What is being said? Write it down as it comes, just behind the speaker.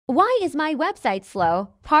Why is my website slow?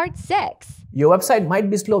 Part 6. Your website might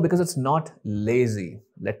be slow because it's not lazy.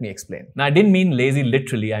 Let me explain. Now, I didn't mean lazy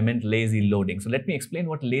literally, I meant lazy loading. So let me explain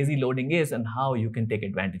what lazy loading is and how you can take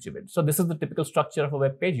advantage of it. So this is the typical structure of a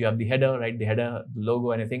web page. You have the header, right? The header, the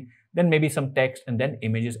logo, anything. Then maybe some text and then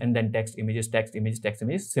images and then text, images, text, images, text,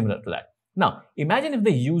 images, similar to that. Now, imagine if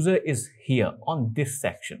the user is here on this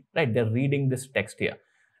section, right? They're reading this text here.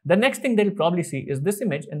 The next thing they'll probably see is this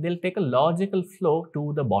image and they'll take a logical flow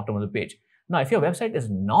to the bottom of the page. Now, if your website is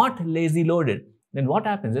not lazy loaded, then what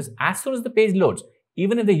happens is as soon as the page loads,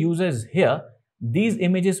 even if the user is here, these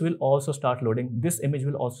images will also start loading. This image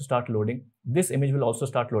will also start loading. This image will also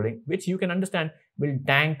start loading, which you can understand will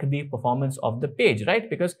tank the performance of the page, right?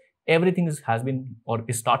 Because everything has been or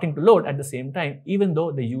is starting to load at the same time, even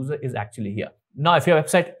though the user is actually here. Now, if your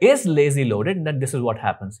website is lazy loaded, then this is what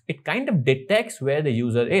happens. It kind of detects where the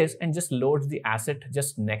user is and just loads the asset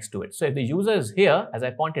just next to it. So if the user is here, as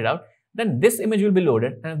I pointed out, then this image will be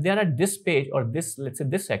loaded. And if they are at this page or this, let's say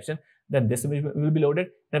this section, then this image will be loaded.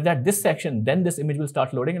 And if they're at this section, then this image will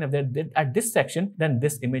start loading. And if they're at this section, then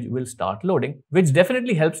this image will start loading, which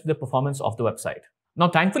definitely helps the performance of the website. Now,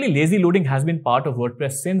 thankfully, lazy loading has been part of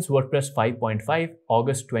WordPress since WordPress 5.5,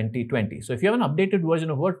 August 2020. So if you have an updated version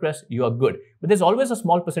of WordPress, you are good. But there's always a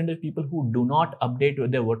small percentage of people who do not update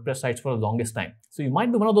their WordPress sites for the longest time. So you might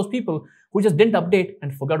be one of those people who just didn't update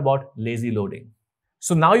and forgot about lazy loading.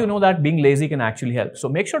 So now you know that being lazy can actually help. So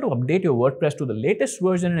make sure to update your WordPress to the latest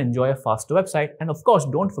version and enjoy a faster website. And of course,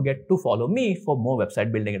 don't forget to follow me for more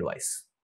website building advice.